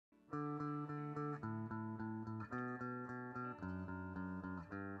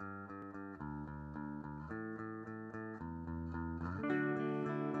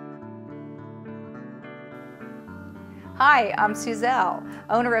Hi, I'm Suzelle,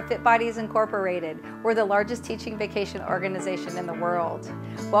 owner of Fit Bodies Incorporated. We're the largest teaching vacation organization in the world.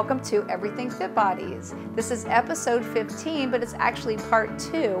 Welcome to Everything Fit Bodies. This is episode 15, but it's actually part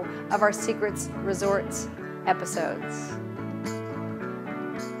 2 of our Secrets Resorts episodes.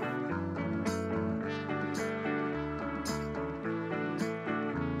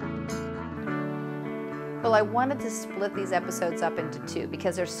 Well, I wanted to split these episodes up into 2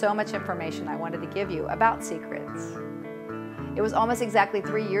 because there's so much information I wanted to give you about Secrets. It was almost exactly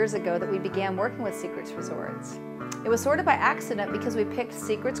 3 years ago that we began working with Secrets Resorts. It was sort of by accident because we picked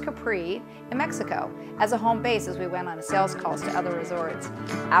Secrets Capri in Mexico as a home base as we went on sales calls to other resorts.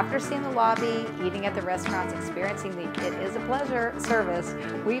 After seeing the lobby, eating at the restaurants, experiencing the "it is a pleasure" service,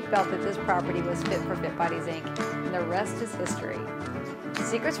 we felt that this property was fit for Fit Bodies Inc., and the rest is history.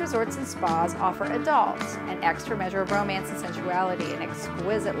 Secrets Resorts and Spas offer adults an extra measure of romance and sensuality in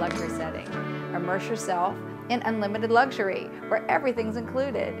exquisite luxury setting. Immerse yourself in unlimited luxury, where everything's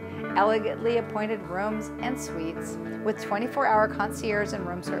included. Elegantly appointed rooms and suites with 24-hour concierge and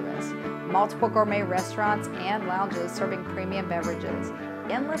room service. Multiple gourmet restaurants and lounges serving premium beverages.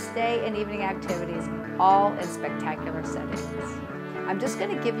 Endless day and evening activities, all in spectacular settings. I'm just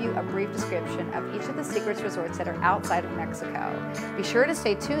going to give you a brief description of each of the Secrets Resorts that are outside of Mexico. Be sure to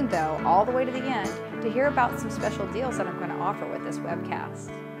stay tuned, though, all the way to the end to hear about some special deals that I'm going to offer with this webcast.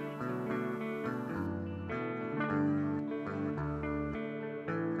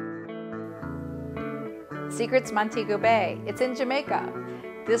 Secrets Montego Bay. It's in Jamaica.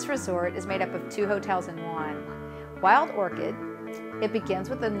 This resort is made up of 2 hotels in one. Wild Orchid. It begins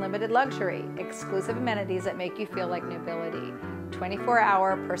with unlimited luxury, exclusive amenities that make you feel like nobility.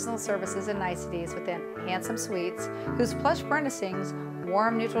 24-hour personal services and niceties within handsome suites whose plush furnishings,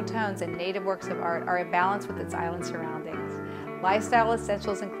 warm neutral tones, and native works of art are in balance with its island surroundings. Lifestyle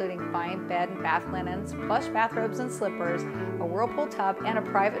essentials including fine bed and bath linens, plush bathrobes and slippers, a whirlpool tub, and a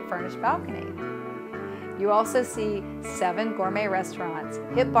private furnished balcony. You also see 7 gourmet restaurants,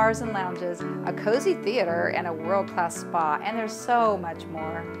 hip bars and lounges, a cozy theater, and a world-class spa, and there's so much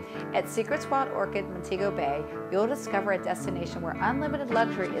more. At Secrets Wild Orchid Montego Bay, you'll discover a destination where unlimited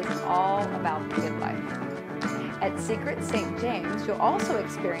luxury is all about the good life. At Secret St. James, you'll also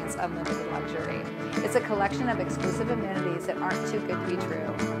experience unlimited luxury. It's a collection of exclusive amenities that aren't too good to be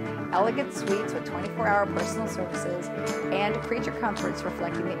true. Elegant suites with 24-hour personal services and creature comforts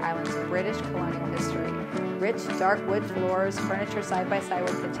reflecting the island's British colonial history. Rich, dark wood floors, furniture side by side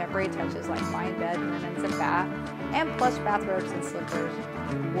with contemporary touches like fine bed, linens, and bath, and plush bathrobes and slippers.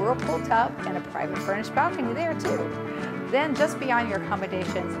 Whirlpool tub and a private furnished balcony there too. Then just beyond your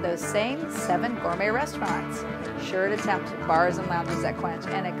accommodations, those same 7 gourmet restaurants. Sure to tempt bars and lounges that quench,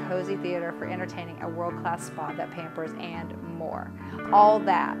 and a cozy theater for entertaining, a world-class spa that pampers, and more. All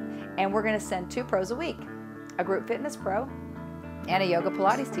that. And we're going to send 2 pros a week, a group fitness pro and a yoga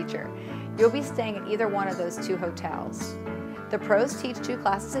Pilates teacher. You'll be staying at either one of those 2 hotels. The pros teach 2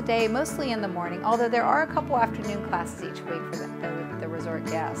 classes a day, mostly in the morning, although there are a couple afternoon classes each week for the resort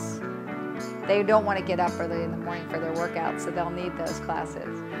guests. They don't want to get up early in the morning for their workouts, so they'll need those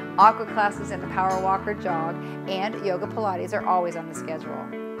classes. Aqua classes and the power walk or jog and yoga Pilates are always on the schedule.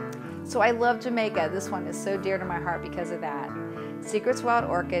 So I love Jamaica. This one is so dear to my heart because of that. Secrets Wild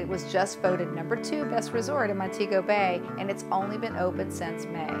Orchid was just voted #2 best resort in Montego Bay, and it's only been open since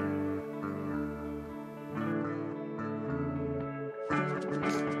May.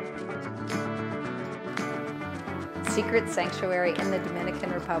 Secret Sanctuary in the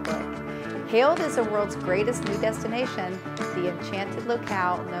Dominican Republic. Hailed as the world's greatest new destination, the enchanted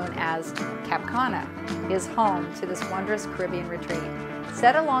locale known as Cap Cana is home to this wondrous Caribbean retreat.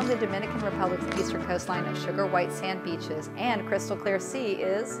 Set along the Dominican Republic's eastern coastline of sugar white sand beaches and crystal clear sea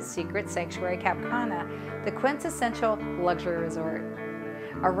is Secret Sanctuary Cap Cana, the quintessential luxury resort.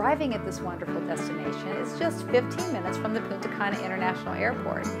 Arriving at this wonderful destination is just 15 minutes from the Punta Cana International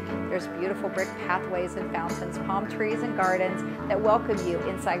Airport. There's beautiful brick pathways and fountains, palm trees and gardens that welcome you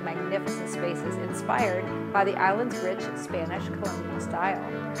inside magnificent spaces inspired by the island's rich Spanish colonial style.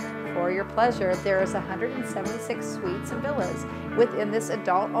 For your pleasure, there is 176 suites and villas within this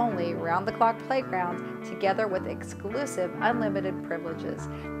adult-only, round-the-clock playground, together with exclusive, unlimited privileges.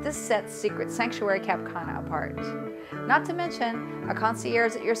 This sets Secret Sanctuary Cap Cana apart. Not to mention a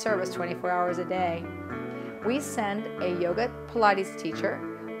concierge at your service 24 hours a day. We send a yoga Pilates teacher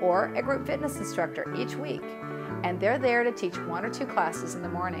or a group fitness instructor each week, and they're there to teach 1 or 2 classes in the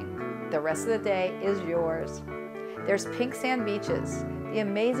morning. The rest of the day is yours. There's pink sand beaches, the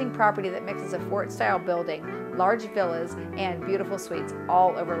amazing property that mixes a fort-style building, large villas, and beautiful suites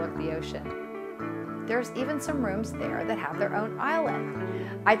all overlook the ocean. There's even some rooms there that have their own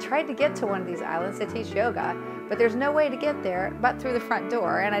island. I tried to get to one of these islands to teach yoga, but there's no way to get there but through the front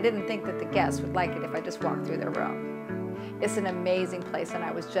door, and I didn't think that the guests would like it if I just walked through their room. It's an amazing place, and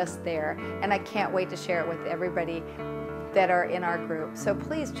I was just there, and I can't wait to share it with everybody that are in our group. So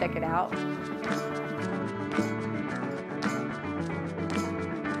please check it out.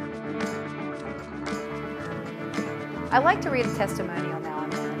 I like to read a testimonial now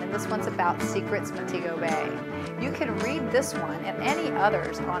and then, and this one's about Secrets Montego Bay. You can read this one and any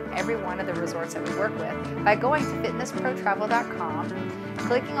others on every one of the resorts that we work with by going to fitnessprotravel.com,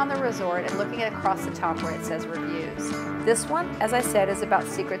 clicking on the resort, and looking at across the top where it says reviews. This one, as I said, is about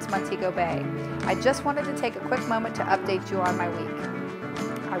Secrets Montego Bay. I just wanted to take a quick moment to update you on my week.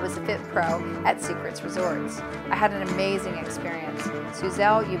 I was a Fit Pro at Secrets Resorts. I had an amazing experience.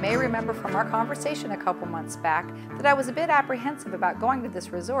 Suzelle, you may remember from our conversation a couple months back that I was a bit apprehensive about going to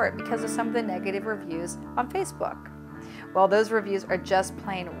this resort because of some of the negative reviews on Facebook. Well, those reviews are just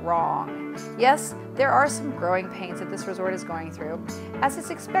plain wrong. Yes, there are some growing pains that this resort is going through, as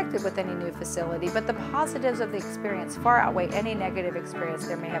is expected with any new facility, but the positives of the experience far outweigh any negative experience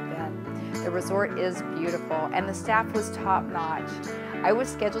there may have been. The resort is beautiful, and the staff was top-notch. I was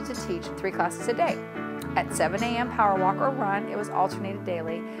scheduled to teach 3 classes a day. At 7 a.m. power walk or run, it was alternated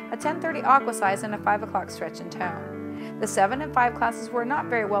daily, a 10:30 aquasize, and a 5 o'clock stretch and tone. The 7 and 5 classes were not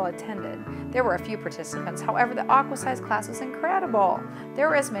very well attended. There were a few participants, however the aquasize class was incredible. There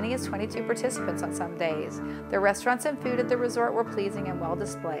were as many as 22 participants on some days. The restaurants and food at the resort were pleasing and well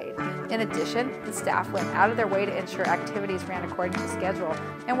displayed. In addition, the staff went out of their way to ensure activities ran according to schedule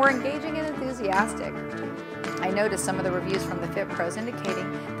and were engaging and enthusiastic. I noticed some of the reviews from the Fit Pros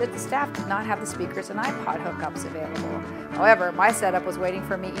indicating that the staff did not have the speakers and iPod hookups available. However, my setup was waiting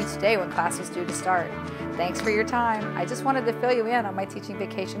for me each day when class was due to start. Thanks for your time. I just wanted to fill you in on my teaching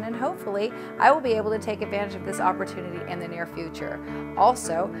vacation, and hopefully I will be able to take advantage of this opportunity in the near future.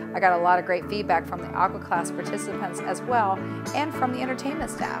 Also, I got a lot of great feedback from the aqua class participants as well, and from the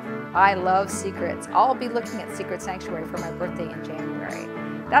entertainment staff. I love Secrets. I'll be looking at Secret Sanctuary for my birthday in January.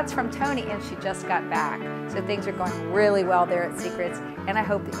 That's from Tony, and she just got back. So things are going really well there at Secrets, and I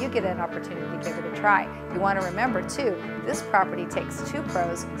hope that you get an opportunity to give it a try. You want to remember too, this property takes 2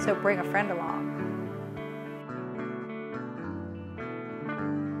 pros, so bring a friend along.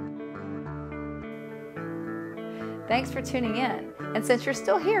 Thanks for tuning in, and since you're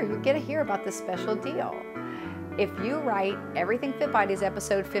still here, you get to hear about this special deal. If you write Everything Fit Bodies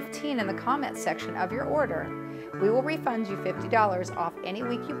episode 15 in the comments section of your order, we will refund you $50 off any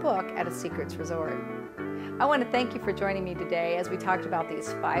week you book at a Secrets resort. I want to thank you for joining me today as we talked about these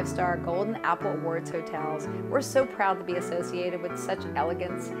 5-star Golden Apple Awards hotels. We're so proud to be associated with such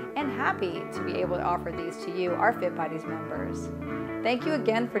elegance and happy to be able to offer these to you, our Fit Bodies members. Thank you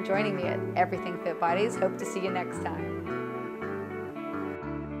again for joining me at Everything Fit Bodies. Hope to see you next time.